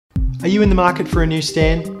Are you in the market for a new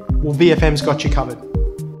stand? Well, VFM's got you covered.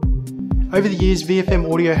 Over the years,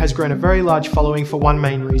 VFM Audio has grown a very large following for one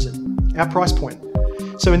main reason: our price point.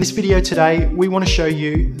 So in this video today, we want to show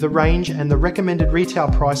you the range and the recommended retail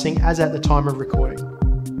pricing as at the time of recording.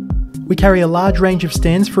 We carry a large range of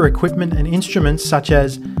stands for equipment and instruments such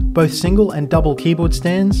as both single and double keyboard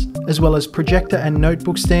stands, as well as projector and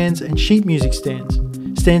notebook stands and sheet music stands,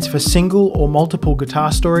 stands for single or multiple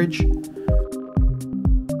guitar storage.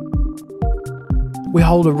 We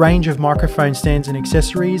hold a range of microphone stands and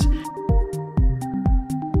accessories,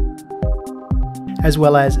 as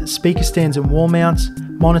well as speaker stands and wall mounts,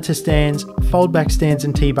 monitor stands, fold-back stands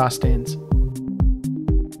and T-bar stands.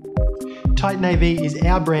 Titan AV is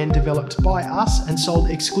our brand developed by us and sold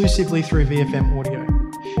exclusively through VFM Audio.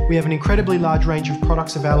 We have an incredibly large range of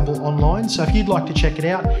products available online, so if you'd like to check it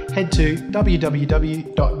out, head to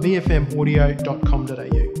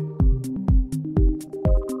www.vfmaudio.com.au.